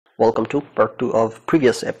Welcome to part 2 of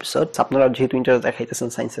previous episodes. আপনারা যেহেতু interest দেখাইতেছেন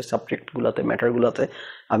সায়েন্সের সাবজেক্টগুলোতে ম্যাটারগুলোতে,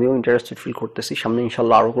 আমিও ইন্টারেস্টেড ফিল করতেছি। সামনে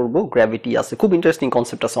ইনশাল্লাহ আরও করবো। গ্র্যাভিটি আছে, খুব ইন্টারেস্টিং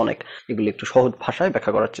কনসেপ্ট আছে অনেক, এগুলো একটু সহজ ভাষায়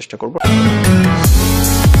ব্যাখ্যা করার চেষ্টা করব।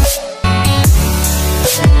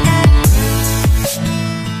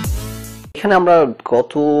 এখানে আমরা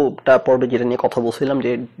গতটা পর্বে যেটা নিয়ে কথা বলছিলাম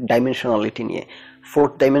যে ডাইমেনশনালিটি নিয়ে,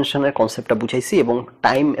 ফোর্থ ডাইমেনশনের কনসেপ্টটা বুঝাইছি এবং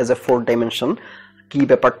time as a fourth dimension কি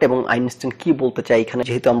ব্যাপারটা এবং আইনস্টাইন কি বলতে চাই এখানে।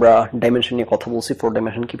 যেহেতু আমরা ডাইমেনশন নিয়ে কথা বলছি, ফোর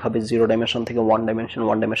ডাইমেনশন কিভাবে জিরো ডাইমেনশন থেকে ওয়ান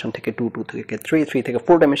ডাইমেনশন থেকে টু থেকে থ্রি থেকে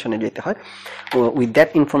ফোর ডাইমেনশনে যেতে হয়। With that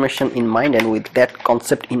information in mind and with that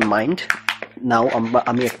concept in mind, নাও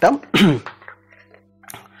আমি একটা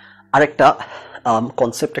আরেকটা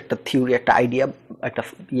কনসেপ্ট, একটা থিওরি, একটা আইডিয়া, একটা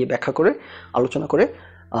ব্যাখ্যা করে আলোচনা করে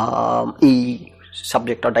এই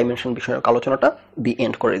সাবজেক্ট আর ডাইমেনশন বিষয়ক আলোচনাটা দি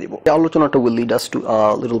এন্ড করে দিব। এই আলোচনাটা will lead us to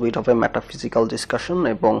little bit of A metaphysical discussion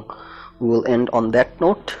এবং will and on that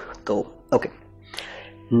note. তো ওকে,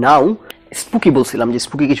 নাও স্পুকি বলছিলাম যে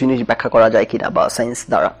স্পুকি কিছু জিনিস ব্যাখ্যা করা যায় কিনা বা সায়েন্স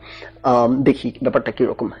দ্বারা। দেখি ব্যাপারটা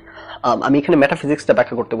কীরকম। আমি এখানে মেটাফিজিক্সটা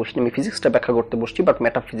ব্যাখ্যা করতে বসছি, আমি ফিজিক্সটা ব্যাখ্যা করতে বসছি, বাট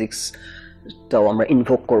মেটাফিজিক্সটাও আমরা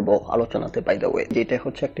ইনভোক করব আলোচনাতে। বাই দ্য ওয়ে, যেটা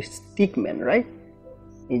হচ্ছে একটা স্টিকম্যান, রাইট?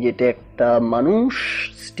 এই যেটা একটা মানুষ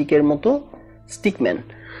স্টিকের মতো, স্টিকম্যান।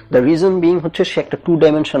 দ্য রিজন বিং হচ্ছে সে একটা টু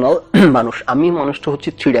ডাইমেনশনাল মানুষ, আমি মানুষটা হচ্ছে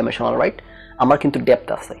থ্রি ডাইমেনশনাল, রাইট? আমার কিন্তু ডেপথ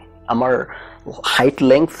আছে, আমার হাইট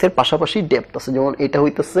লেংথের পাশাপাশি ডেপথ আছে। যেমন এটা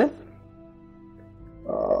হইতেছে,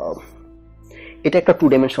 এটা একটা টু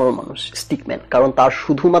ডাইমেনশনাল মানুষ, স্টিকম্যান, কারণ তার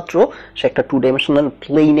শুধুমাত্র সে একটা টু ডাইমেনশনাল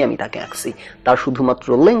প্লেনে আমি তাকে আঁকছি। তার শুধুমাত্র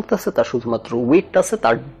লেংথ আছে, তার শুধুমাত্র ওয়েট আছে,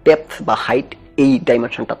 তার ডেপথ বা হাইট এই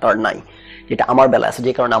ডাইমেনশনটা তার নাই, যেটা আমার বেলায় আছে।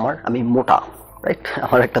 যে কারণে আমি মোটা, রাইট?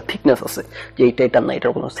 আমার একটা থিকনেস আছে, যে এটা নাই,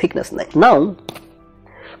 এটার কোনো থিকনেস নাই। নাও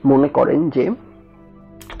মনে করেন যে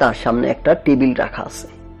তার সামনে একটা টেবিল রাখা আছে।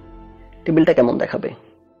 টেবিলটা কেমন দেখাবে?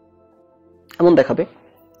 এমন দেখাবে,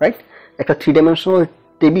 রাইট? একটা থ্রি ডাইমেনশনাল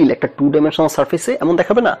টেবিল একটা টু ডাইমেনশনাল সারফেসে এমন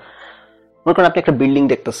দেখাবে না? মনে করেন আপনি একটা বিল্ডিং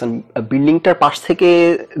দেখতেছেন, বিল্ডিংটার পাশ থেকে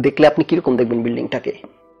দেখলে আপনি কিরকম দেখবেন? বিল্ডিংটাকে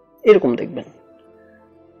এরকম দেখবেন,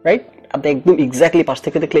 রাইট? আপনি একদম এক্স্যাক্টলি পাশ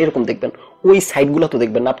থেকে দেখলে এরকম দেখবেন। ওই সাইডগুলো তো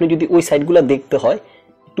দেখবেন না। আপনি যদি ওই সাইডগুলো দেখতে হয়,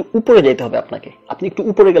 একটু উপরে যেতে হবে আপনাকে। আপনি একটু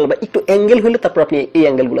উপরে গেলে বা একটু অ্যাঙ্গেল হলে তারপর আপনি এই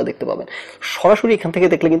অ্যাঙ্গেলগুলো দেখতে পাবেন। সরাসরি এখান থেকে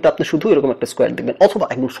দেখলে কিন্তু আপনি শুধু এরকম একটা স্কোয়ার দেখবেন, অথবা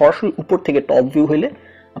একদম সরাসরি উপর থেকে টপ ভিউ হইলে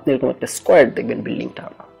আপনি এরকম একটা স্কোয়ার দেখবেন বিল্ডিংটা,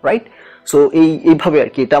 রাইট? সো এইভাবে আর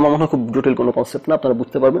কি। এটা আমার মনে হয় খুব জটিল কোনো কনসেপ্ট না, আপনারা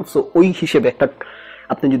বুঝতে পারবেন। সো ওই হিসেবে একটা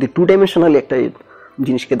আপনি যদি টু ডাইমেনশনালি একটা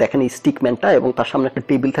জিনিসকে দেখেন, এই স্টিকম্যানটা, এবং তার সামনে একটা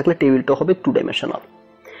টেবিল থাকলে টেবিলটা হবে টু ডাইমেনশনাল।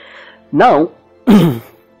 নাও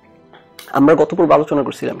আমরা গত পর্বে আলোচনা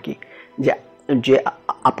করছিলাম কি, যে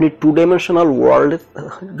আপনি টু ডাইমেনশনাল ওয়ার্ল্ড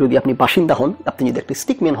যদি আপনি বাসিন্দা হন, আপনি যদি একটা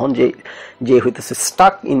স্টিকম্যান হন, যে হইতেছে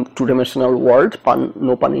stuck in two dimensional world,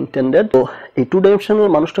 no পান ইন্টেন্ডেড। তো এই টু ডাইমেনশনাল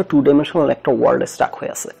মানুষটা টু ডাইমেনশনাল একটা ওয়ার্ল্ডে স্টাক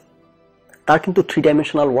হয়ে আছে, তার কিন্তু থ্রি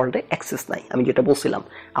ডাইমেনশনাল ওয়ার্ল্ডে অ্যাক্সেস নাই। আমি যেটা বলছিলাম,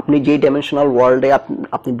 আপনি যেই ডাইমেনশনাল ওয়ার্ল্ডে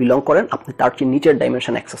আপনি বিলং করেন, আপনি তার চেয়ে নিচের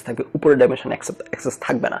ডাইমেনশন অ্যাক্সেস থাকবে, উপরের ডাইমেনশন অ্যাক্সেস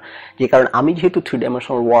থাকবে না। যে কারণে আমি যেহেতু থ্রি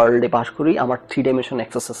ডাইমেনশনাল ওয়ার্ল্ডে বাস করি, আমার থ্রি ডাইমেনশন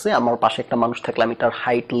অ্যাক্সেস আছে। আমার পাশে একটা মানুষ থাকলে আমি তার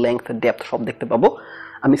হাইট, লেংথ, ডেপথ সব দেখতে পাবো।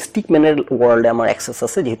 আমি স্টিকম্যানের ওয়ার্ল্ডে আমার অ্যাক্সেস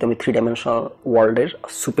আছে, যেহেতু আমি থ্রি ডাইমেনশনাল ওয়ার্ল্ডের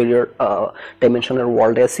সুপেরিয়র ডাইমেনশনের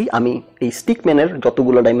ওয়ার্ল্ডে আছি। আমি এই স্টিকম্যানের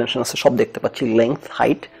যতগুলো ডাইমেনশন আছে সব দেখতে পাচ্ছি, লেংথ,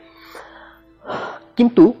 হাইট।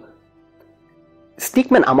 কিন্তু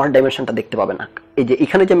স্টিকম্যান আমার ডাইমেনশনটা দেখতে পাবে না। এই যে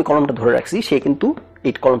এখানে যে আমি কলমটা ধরে রাখছি, সে কিন্তু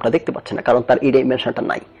এই কলমটা দেখতে পাচ্ছে না, কারণ তার এই ডাইমেনশনটা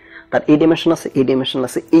নাই। তার এই ডাইমেনশন আছে, এই ডাইমেনশন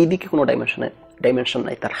আছে, এইদিকে কোনো ডাইমেনশন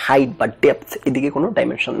নাই। তার হাইট বা ডেপথ এদিকে কোনো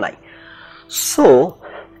ডাইমেনশন নাই। সো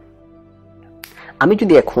আমি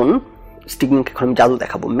যদি এখন স্টিকম্যানকে এখন জাদু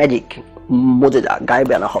দেখাবো, ম্যাজিক, মোজেজা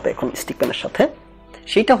গায়েবে আনা হবে এখন স্টিকম্যানের সাথে।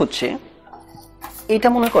 সেইটা হচ্ছে এইটা,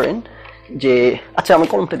 মনে করেন যে, আচ্ছা আমি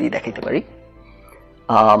কলমটা দিয়ে দেখাইতে পারি।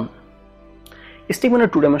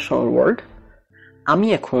 স্টিকম্যানের টু ডাইমেনশনাল ওয়ার্ল্ড, আমি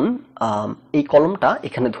এখন এই কলমটা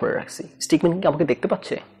এখানে ধরে রাখছি। স্টিকম্যান কি আমাকে দেখতে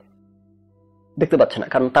পাচ্ছে? দেখতে পাচ্ছে না,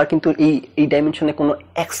 কারণ তার কিন্তু এই ডাইমেনশনে কোনো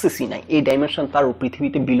অ্যাক্সেসই নাই। এই ডাইমেনশন তার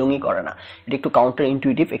পৃথিবীতে বিলংই করে না। এটা একটু কাউন্টার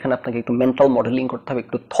ইনটুইটিভ। এখানে আপনাকে একটু মেন্টাল মডেলিং করতে হবে,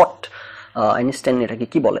 একটু থট, আইনস্টাইন এটাকে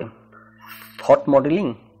কি বলে, থট মডেলিং,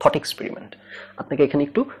 থট এক্সপেরিমেন্ট। আপনাকে এখানে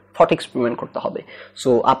একটু থট এক্সপেরিমেন্ট করতে হবে। সো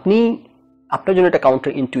আপনার জন্য এটা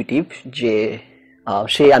কাউন্টার ইনটুইটিভ যে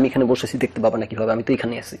আমি এখানে বসেছি, দেখতে পাবো না কিভাবে, আমি তো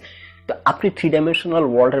এখানে আছি। তো আপনি থ্রি ডাইমেনশনাল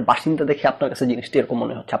ওয়ার্ল্ডের বাসিন্দা দেখে আপনার কাছে জিনিসটা এরকম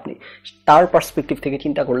মনে হচ্ছে। আপনি তার পার্সপেক্টিভ থেকে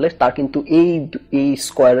চিন্তা করলে তার কিন্তু এই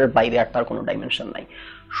স্কোয়ারের বাইরে আর তার কোনো ডাইমেনশন নাই।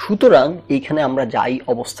 সুতরাং এইখানে আমরা যাই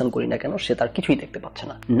অবস্থান করি না কেন, সে তার কিছুই দেখতে পাচ্ছে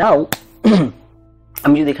না। নাও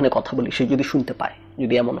আমি যদি এখানে কথা বলি, সে যদি শুনতে পায়,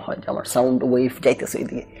 যদি এমন হয় যে আমার সাউন্ড ওয়েভ যাইতেছে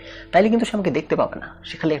এদিকে, তাইলে কিন্তু সে আমাকে দেখতে পাবে না।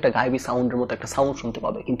 সে খালি একটা গায়েবী সাউন্ডের মতো একটা সাউন্ড শুনতে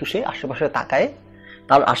পাবে, কিন্তু সে আশেপাশে তাকায়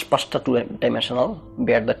তার আশপাশটা two dimensional,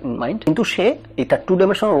 bear that in mind. কিন্তু সে এটা টু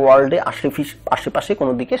ডাইমেনশনাল ওয়ার্ল্ডে আশেপাশে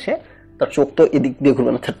কোনো দিকে সে তার চোখ তো এদিক দিয়ে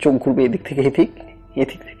ঘুরবে না, তার চোখ ঘুরবে এদিক থেকে এদিক,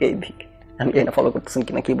 এদিক থেকে এদিক। আমি এটা ফলো করতেছেন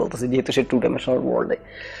কিনা কি বলতেছি, যেহেতু সে টু ডাইমেনশনাল ওয়ার্ল্ডে।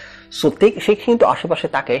 সো সে কিন্তু আশেপাশে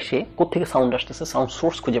তাকায়, সে কোথেকে সাউন্ড আসতেছে সাউন্ড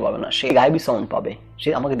সোর্স খুঁজে পাবে না, সে গায়েবী সাউন্ড পাবে, সে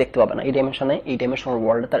আমাকে দেখতে পাবে না। এই ডাইমেনশনাল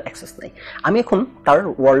ওয়ার্ল্ডে তার অ্যাক্সেস নেই। আমি এখন তার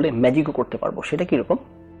ওয়ার্ল্ডে ম্যাজিকও করতে পারবো। সেটা কিরকম,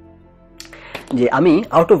 যে আমি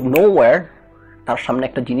আউট অফ নো ওয়্যার তার সামনে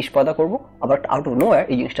একটা জিনিস পয়দা করব, আবার আউট অফ নো ওয়্যার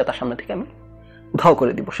এই জিনিসটা তার সামনে থেকে আমি উধাও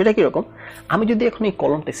করে দিব। সেটা কিরকম, আমি যদি এখন এই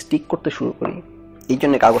কলমটা স্টিক করতে শুরু করি, এই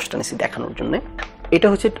জন্য কাগজটা নিচ্ছি দেখানোর জন্য। এটা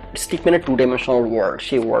হচ্ছে স্টিকম্যানের টু ডাইমেনশনাল ওয়ার্ল্ড,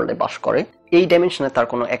 সেই ওয়ার্ল্ডে বাস করে, এই ডাইমেনশনে তার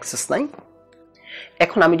কোনো অ্যাক্সেস নাই।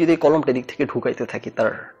 এখন আমি যদি এই কলমটা দিক থেকে ঢুকাইতে থাকি তার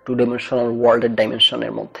টু ডাইমেনশনাল ওয়ার্ল্ডের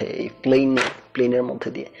ডাইমেনশনের মধ্যে, এই প্লেনের মধ্যে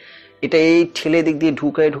দিয়ে, এটা এই ঠেলে দিক দিয়ে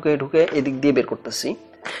ঢুকায় এদিক দিয়ে বের করতেছি,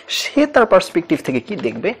 সে তার পার্সপেক্টিভ থেকে কি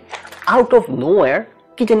দেখবে, আউট অফ নোওয়্যার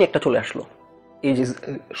কি জানি একটা চলে আসলো, এই যে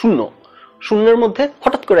শূন্যের মধ্যে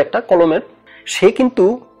হঠাৎ করে একটা কলমের, সে কিন্তু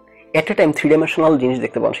এট এ টাইম থ্রি ডাইমেনশনাল জিনিস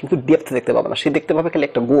দেখতে পাবে না, কিন্তু ডেপথ দেখতে পাবে না, সে দেখতে পাবে খালি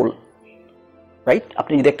একটা গোল, রাইট?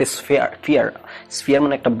 আপনি যদি একটা স্ফিয়ার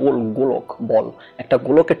মানে একটা বল, একটা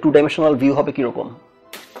গোলকের টু ডাইমেনশনাল ভিউ হবে কিরকম,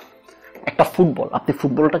 একটা ফুটবল, আপনি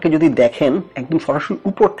ফুটবলটাকে যদি দেখেন একদম সরাসরি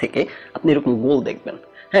উপর থেকে, আপনি এরকম গোল দেখবেন।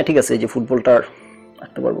 হ্যাঁ ঠিক আছে, এই যে ফুটবলটার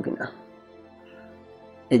আঁকতে পারবো কিনা,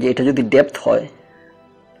 এই যে এটা যদি ডেপথ হয়,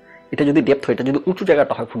 এটা যদি উঁচু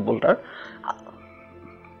জায়গাটা হয় ফুটবলটার,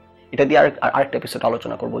 এটা দিয়ে আরেকটা এপিসোড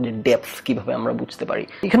আলোচনা করবো যে ডেপথ কিভাবে আমরা বুঝতে পারি।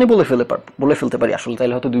 এখানে বলে ফেলতে পারি আসলে,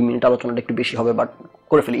 তাইলে হয়তো 2 মিনিট আলোচনাটা একটু বেশি হবে, বাট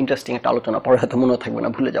করে ফেলি, ইন্টারেস্টিং একটা আলোচনা, পরে হয়তো মনে থাকবে না,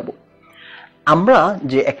 ভুলে যাব। আমরা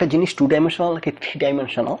যে একটা জিনিস টু ডাইমেনশনাল নাকি থ্রি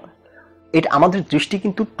ডাইমেনশনাল, এটা আমাদের দৃষ্টি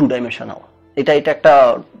কিন্তু টু ডাইমেনশনাল। এটা একটা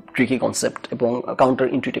ট্রিকি কনসেপ্ট এবং counter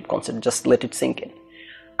intuitive concept, just let it sync in.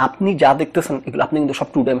 আপনি যা দেখতেছেন এগুলো আপনি কিন্তু সব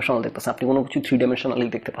টু ডাইমেনশনাল দেখতেছেন, আপনি কোনো কিছু থ্রি ডাইমেনশনালি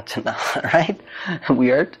দেখতে পাচ্ছেন না, right?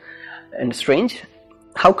 Weird and strange.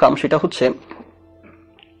 How come? সেটা হচ্ছে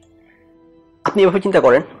আপনি এভাবে চিন্তা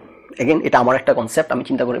করেন, এগেন এটা আমার একটা কনসেপ্ট, আমি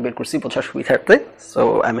চিন্তা করে বের করছি বোঝার সুবিধার্থে, so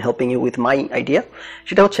I am helping you with my idea.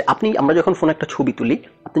 সেটা হচ্ছে আমরা যখন ফোনে একটা ছবি তুলি,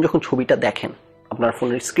 আপনি যখন ছবিটা দেখেন আপনার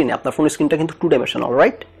ফোনের স্ক্রিনে, আপনার ফোনের স্ক্রিনটা কিন্তু টু ডাইমেনশনাল,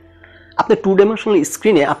 রাইট? আপনি টু ডাইমেনশনাল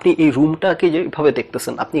স্ক্রিনে আপনি এই রুমটাকে যেভাবে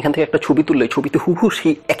দেখতেছেন, আপনি এখান থেকে একটা ছবি তুললে ছবিতে হুবহু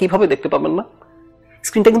সেই একইভাবে দেখতে পাবেন না।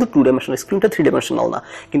 স্ক্রিনটা কিন্তু টু ডাইমেনশনাল, স্ক্রিনটা থ্রি ডাইমেনশনাল না,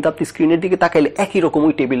 কিন্তু আপনি স্ক্রিনের দিকে তাকাইলে একই রকম,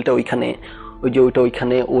 ওই টেবিলটা ওইখানে, ওইটা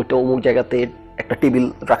ওইখানে, ওইটা অমুক জায়গাতে একটা টেবিল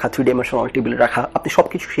রাখা, থ্রি ডাইমেনশনাল টেবিল রাখা, আপনি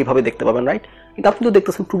সবকিছু সেইভাবে দেখতে পাবেন, রাইট? কিন্তু আপনি তো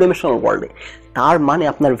দেখতেছেন টু ডাইমেনশনাল ওয়ার্ল্ডে, তার মানে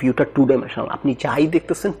আপনার ভিউটা টু ডাইমেনশনাল। আপনি যাই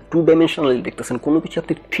দেখতেছেন টু ডাইমেনশনালি দেখতেছেন, কোনো কিছু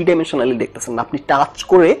আপনি থ্রি ডাইমেনশনালি দেখতেছেন না। আপনি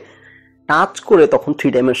টাচ করে তখন থ্রি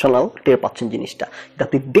ডাইমেনশনাল টের পাচ্ছেন জিনিসটা, কিন্তু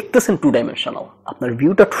আপনি দেখতেছেন টু ডাইমেনশনাল, আপনার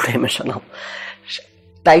ভিউটা টু ডাইমেনশনাল।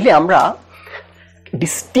 তাইলে আমরা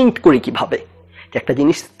ডিস্টিংক্ট করি কিভাবে যে একটা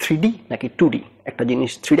জিনিস 3D নাকি 2D, একটা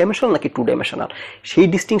জিনিস থ্রি ডাইমেনশনাল নাকি টু ডাইমেনশনাল? সেই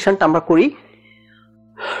ডিস্টিংশনটা আমরা করি,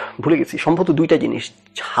 ভুলে গেছি, সম্ভবত 2টা জিনিস,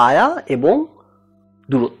 ছায়া এবং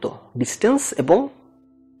দূরত্ব, ডিস্টেন্স এবং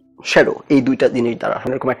শ্যাডো, এই 2টা জিনিস দ্বারা।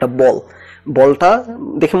 এরকম একটা বলটা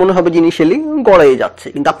দেখে মনে হবে জিনিসিয়ালি গড়াই যাচ্ছে,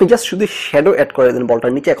 কিন্তু আপনি জাস্ট শুধু শ্যাডো অ্যাড করে দেন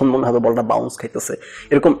বলটার নিচে, এখন মনে হবে বলটা বাউন্স খাইতেছে।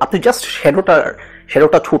 এরকম আপনি জাস্ট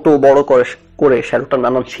শ্যাডোটা ছোট বড় করে শ্যাডোটা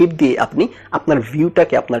নানান শেপ দিয়ে আপনি আপনার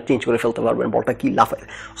ভিউটাকে আপনার চেঞ্জ করে ফেলতে পারবেন, বলটা কি লাফায়।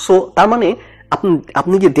 সো তার মানে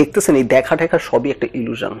আপনি যে দেখতেছেন এই দেখা সবই একটা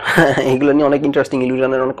ইলুশন। এগুলো নিয়ে অনেক ইন্টারেস্টিং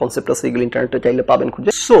ইলুশনের অনেক কনসেপ্ট আছে, এগুলো ইন্টারনেটে চাইলে পাবেন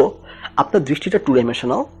খুঁজে। সো আপনার দৃষ্টিটা টু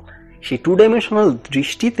ডাইমেনশনাল, সেই টু ডাইমেনশনাল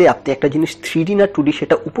দৃষ্টিতে আপনি একটা জিনিস 3D না 2D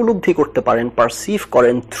সেটা উপলব্ধি করতে পারেন, পারসিভ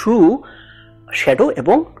করেন থ্রু শ্যাডো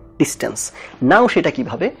এবং ডিস্টেন্স। নাও সেটা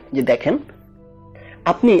কিভাবে, যে দেখেন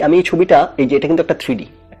আমি এই ছবিটা, এই যে এটা কিন্তু একটা 3D,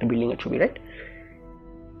 একটা বিল্ডিং এর ছবি, রাইট?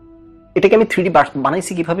 এটাকে আমি 3D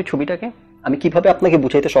বানাইছি কিভাবে, ছবিটাকে আমি কিভাবে আপনাকে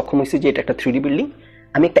বুঝাইতে সক্ষম হয়েছি যে এটা একটা 3D বিল্ডিং।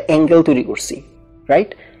 আমি একটা অ্যাঙ্গেল তৈরি করছি,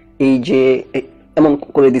 রাইট? এই যে এমন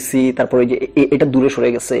করে দিছি, তারপরে যে এটা দূরে সরে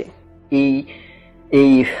গেছে,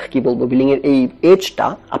 এই কি বলবো, বিল্ডিং এর এই এজটা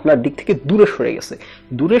আপনার দিক থেকে দূরে সরে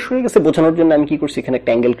গেছে বোঝানোর জন্য আমি কি করছি, এখানে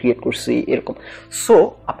একটা অ্যাঙ্গেল ক্রিয়েট করছি এরকম। সো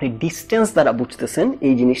আপনি ডিস্টেন্স দ্বারা বুঝতেছেন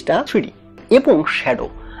এই জিনিসটা 3D। এবং শ্যাডো,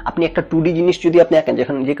 আপনি একটা 2D জিনিস যদি আপনি আঁকেন,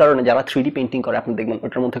 যে কারণে যারা 3D পেইন্টিং করে আপনি দেখবেন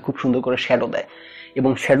ওটার মধ্যে খুব সুন্দর করে শ্যাডো দেয়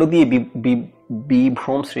এবং শ্যাডো দিয়ে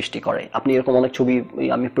বিভ্রম সৃষ্টি করে। আপনি এরকম অনেক ছবি,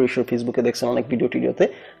 আমি পরিসর ফেসবুকে দেখছেন অনেক ভিডিওতে,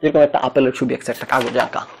 যেরকম একটা আপেলের ছবি আছে একটা কাগজে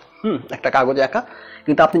আঁকা,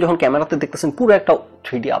 কিন্তু আপনি যখন ক্যামেরাতে দেখতেছেন পুরো একটা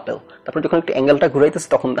 3D আপেল, তারপর যখন একটু অ্যাঙ্গেলটা ঘুরাইতেছে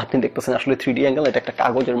তখন আপনি দেখতেছেন আসলে 3D অ্যাঙ্গেল, এটা একটা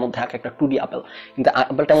কাগজের মধ্যে আঁকা একটা 2D আপেল। কিন্তু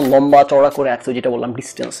আপেলটা এমন লম্বা চওড়া করে আঁকছে, যেটা বললাম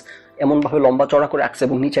ডিস্টেন্স, এমন ভাবে লম্বা চওড়া করে আঁকছে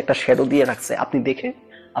এবং নিচে একটা শ্যাডো দিয়ে রাখছে, আপনি দেখে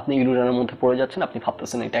আপনি ইলুশনের মধ্যে পড়ে যাচ্ছেন, আপনি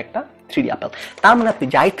ভাবতেছেন এটা একটা 3D আপেল। তার মানে আপনি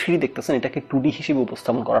যাই 3D দেখতেছেন এটাকে 2D হিসেবে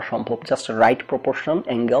উপস্থাপন করা সম্ভব, just right proportion,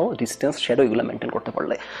 angle, distance, shadow এগুলো মেনটেন করতে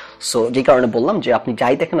পারলে। সো যে কারণে বললাম যে আপনি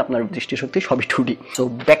যাই দেখেন আপনার দৃষ্টিশক্তি সবই 2D। So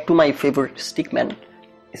back to my favourite stickman.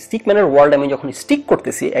 স্টিকম্যানের world আমি যখন স্টিক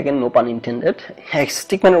করতেছি, অ্যাগেন নো পান ইন্টেন্ডেড, হ্যাঁ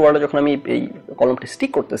স্টিকম্যানের ওয়ার্ল্ডে যখন আমি এই কলমটি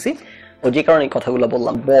স্টিক করতেছি, ও যে কারণে এই কথাগুলো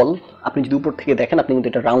বললাম, বল আপনি যদি উপর থেকে দেখেন আপনি কিন্তু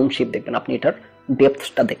এটা রাউন্ড শেপ দেখবেন, আপনি এটার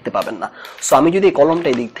ডেপথটা দেখতে পাবেন না। সো আমি যদি এই কলমটা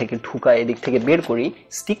এদিক থেকে ঢুকাই, এদিক থেকে বের করি,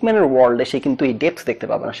 স্টিকম্যানের ওয়ার্ল্ডে সে কিন্তু এই ডেপথ দেখতে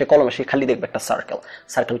পাবে না, সে কলমে সে খালি দেখবে একটা সার্কেল।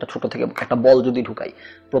 সার্কেলটা ছোট থেকে একটা বল যদি ঢুকাই,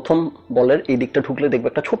 প্রথম বলের এই দিকটা ঢুকলে দেখবে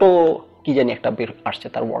একটা ছোট কি জানি একটা বের আসছে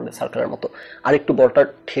তার ওয়ার্ল্ডে সার্কেলের মতো, আর একটু বলটা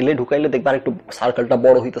ঠেলে ঢুকাইলে দেখবে আর একটু সার্কেলটা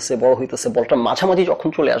বড় হইতেছে বড় হইতেছে, বলটার মাঝামাঝি যখন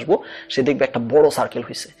চলে আসবো সে দেখবে একটা বড় সার্কেল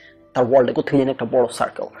হয়েছে তার ওয়ার্ল্ডে, কোথায় জানি একটা বড়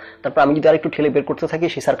সার্কেল। তারপর আমি যদি আরেকটু ঠেলে বের করতে থাকি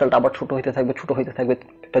সেই সার্কেলটা আবার ছোট হইতে থাকবে ছোট হইতে থাকবে,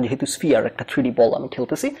 একটা যেহেতু স্ফিয়ার একটা 3D বল আমি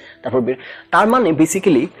খেলতেছি, তারপর বের, তার মানে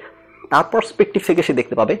বেসিক্যালি তার পার্সপেক্টিভ থেকে সে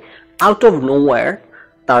দেখতে পাবে আউট অফ নোওয়্যার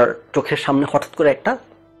তার চোখের সামনে হঠাৎ করে একটা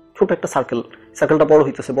ছোট একটা সার্কেলটা বড়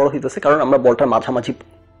হইতেছে কারণ আমরা বলটার মাঝামাঝি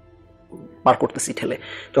বার করতেছি ঠেলে,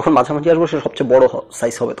 যখন মাঝামাঝি আসবো সে সবচেয়ে বড়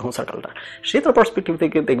সাইজ হবে তখন সার্কেলটা, সে তার পার্সপেক্টিভ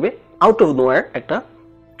থেকে দেখবে আউট অফ নোওয়্যার একটা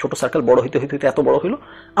ছোট সার্কেল বড় হইতে হইতে এত বড় হইলো,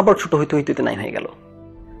 আবার ছোট হইতে হইতে 9 হয়ে গেল,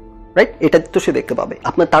 রাইট? এটা তো সে দেখতে পাবে।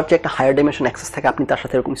 আপনার তার যে একটা হায়ার ডাইমেনশন অ্যাক্সেস থাকে, আপনি তার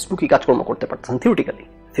সাথে এরকম স্পুকি কাজকর্ম করতে পারতেছেন,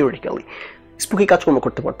 থিওরিটিক্যালি স্পুকি কাজকর্ম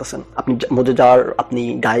করতে পারতেছেন। আপনি মধ্যে যার আপনি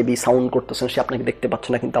গায়েবী সাউন্ড করতেছেন, সে আপনাকে দেখতে পাচ্ছে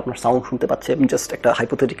না কিন্তু আপনার সাউন্ড শুনতে পাচ্ছে। আমি জাস্ট একটা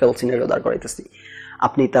হাইপোথেটিক্যাল সিনারিও দাঁড় করাইতেছি।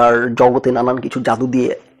 আপনি তার জগতে নানান কিছু জাদু দিয়ে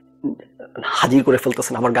হাজির করে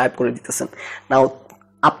ফেলতেছেন, আবার গায়েব করে দিতেছেন। নাও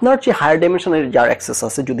আপনার যে হায়ার ডাইমেনশনের যার অ্যাক্সেস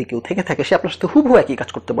আছে যদি কেউ থেকে থাকে, সে আপনার সাথে হুবহু একই কাজ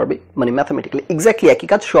করতে পারবে, মানে ম্যাথামেটিক্যালি এক্স্যাক্টলি একই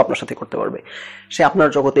কাজ সেও আপনার সাথে করতে পারবে। সে আপনার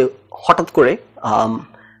জগতে হঠাৎ করে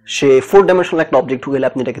সে 4 ডাইমেনশনাল একটা অবজেক্ট ঢুকাইলে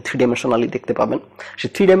আপনি এটাকে 3 ডাইমেনশনালি দেখতে পাবেন, সে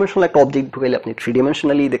 3 ডাইমেনশনাল একটা অবজেক্ট ঢুকাইলে আপনি 3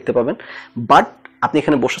 ডাইমেনশনালি দেখতে পাবেন। বাট আপনি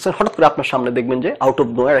এখানে বসেছেন, হঠাৎ করে আপনার সামনে দেখবেন যে আউট অফ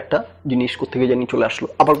নোয়ার একটা জিনিস কোথেকে জানি চলে আসলো,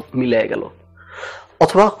 আবার মিলে গেল।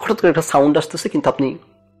 অথবা হঠাৎ করে একটা সাউন্ড আসতেছে কিন্তু আপনি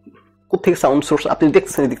কোথেকে সাউন্ড সোর্স আপনি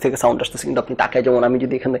দেখছেন এদিক থেকে সাউন্ড আসতেছে কিন্তু আপনি তাকায়, যেমন আমি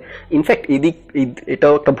যদি এখানে ইনফ্যাক্ট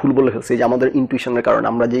এটাও একটা ভুল বলে ফেলছি যে আমাদের ইনটুইশনের কারণে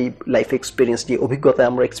আমরা যেই লাইফ এক্সপিরিয়েন্স যে অভিজ্ঞতায়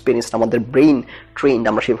আমরা এক্সপিরিয়েন্স আমাদের ব্রেইন ট্রেন্ড,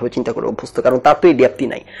 আমরা সেভাবে চিন্তা করে অভ্যস্ত, কারণ তার তো এই ডেপথই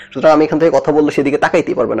নাই। সুতরাং আমি এখান থেকে কথা বললে সেদিকে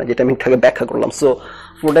তাকাইতেই পারবে না, যেটা আমি তাকে ব্যাখ্যা করলাম। সো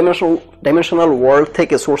 4 ডাইমেনশনাল ওয়ার্ল্ড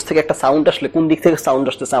থেকে সোর্স থেকে একটা সাউন্ড আসলে কোন দিক থেকে সাউন্ড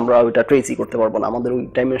আসতেছে আমরা ওইটা ট্রেসই করতে পারবো না, আমাদের ওই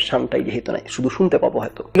ডাইমেনশনটাই যেহেতু নাই, শুধু শুনতে পাবো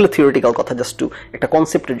হয়তো। এগুলো থিওরিটিক্যাল কথা, জাস্ট টু একটা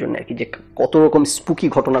কনসেপ্টের জন্য আর কি, যে কত রকম স্পুকি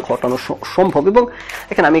ঘটনা ঘটানো সম্ভব। এবং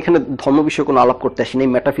আমি এখানে ধর্ম বিষয়ে কোনো আলাপ করতে আসি না,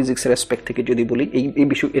 মেটাফিজিক্সের অ্যাসপেক্ট থেকে যদি বলি, এই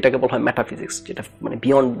বিষয় এটাকে বলা হয় মেটাফিজিক্স, যেটা মানে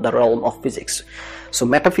beyond the realm of physics. So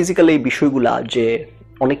metaphysical এই বিষয়গুলা যে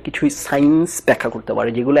অনেক কিছুই সায়েন্স ব্যাখ্যা করতে পারে,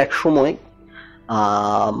 যেগুলো একসময়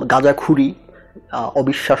গাঁজাখুরি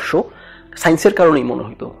অবিশ্বাস্য সায়েন্সের কারণেই মনে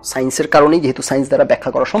হইতো, সায়েন্সের কারণেই, যেহেতু সায়েন্স দ্বারা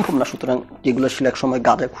ব্যাখ্যা করা সম্ভব না, সুতরাং যেগুলো ছিল এক সময়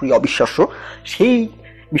গাঁজাখুরি অবিশ্বাস্য সেই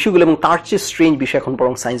বিষয়গুলো এবং তার চেয়ে স্ট্রেঞ্জ বিষয় এখন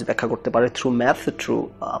বরং সায়েন্স ব্যাখ্যা করতে পারে through math, through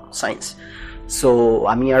science. So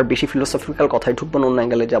আমি আর বেশি ফিলোসফিক্যাল কথায় ঢুকবো না, অন্য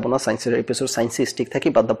অ্যাঙ্গেলে যাবো না, সায়েন্সের এপিসোড সায়েন্সে স্টিক থাকি।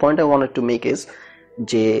 But the point I wanted to make is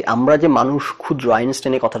যে আমরা যে মানুষ ক্ষুদ্র,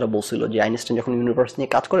 আইনস্টাইনের কথাটা বলছিল যে আইনস্টাইন যখন ইউনিভার্স নিয়ে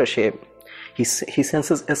কাজ করে সে হি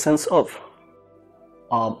সেন্সেস এ সেন্স অফ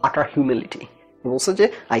আটার হিউমিলিটি। বলছে যে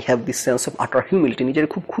I have this sense of আটার হিউমিলিটি, নিজের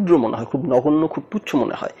খুব ক্ষুদ্র মনে হয়, খুব নগণ্য, খুব তুচ্ছ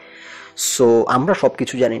মনে হয়। সো আমরা সব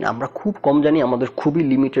কিছু জানি না, আমরা খুব কম জানি, আমাদের খুবই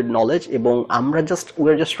লিমিটেড নলেজ, এবং আমরা we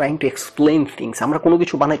are just trying to explain things. আমরা কোনো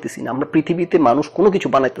কিছু বানাইতেছি না, আমরা পৃথিবীতে মানুষ কোনো কিছু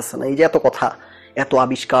বানাইতেছে না। এই যে এত কথা, এত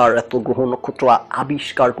আবিষ্কার, এত গ্রহ নক্ষত্র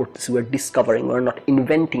আবিষ্কার করতেছি, we are discovering, we are not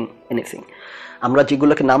inventing anything. আমরা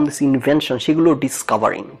যেগুলোকে নাম দিচ্ছি ইনভেনশন, সেগুলো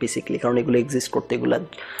ডিসকভারিং বেসিক্যালি, কারণ এগুলো এক্সিস্ট করতে, এগুলো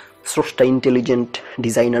স্রষ্টা ইন্টেলিজেন্ট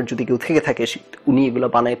ডিজাইনার যদি কেউ থেকে থাকে উনি এগুলো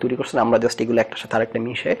বানায় তৈরি করছেন, আমরা জাস্ট এগুলো একটা সাথে আরেকটা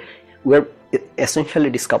মিশে we are essentially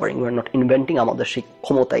discovering, we are not inventing. আমাদের সেই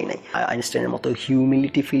ক্ষমতাই নেই। আইনস্টাইনের মতো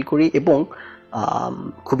হিউমিলিটি ফিল করি এবং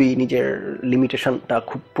খুবই নিজের লিমিটেশনটা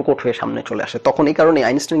খুব প্রকট হয়ে সামনে চলে আসে তখন। এই কারণে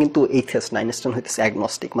আইনস্টাইন কিন্তু এইথেস্ট না, আইনস্টাইন হইতেছে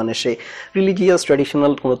অ্যাগনস্টিক, মানে সে রিলিজিয়াস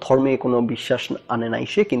ট্র্যাডিশনাল কোনো ধর্মে কোনো বিশ্বাস আনে নাই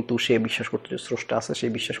সে, কিন্তু সে বিশ্বাস করতে যে স্রষ্টা আছে, সে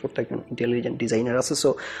বিশ্বাস করতে একজন ইন্টেলিজেন্ট ডিজাইনার আছে। সো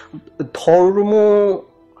ধর্ম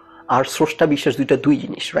আর স্রষ্টা বিশ্বাস দুই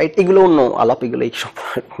জিনিস, রাইট? এগুলো অন্য আলাপ, এগুলো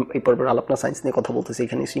এই পর্বের আলাপ না, সায়েন্স নিয়ে কথা বলতেছি,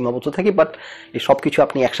 এখানে সীমাবদ্ধ থাকি। বাট এই সব কিছু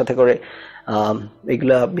আপনি একসাথে করে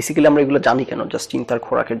এগুলা বেসিক্যালি আমরা এগুলো জানি কেন, জাস্ট চিন্তার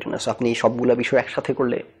খোরাকের জন্য। সো আপনি এই সবগুলা বিষয় একসাথে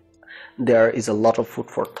করলে there is a lot of food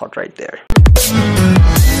for thought right there.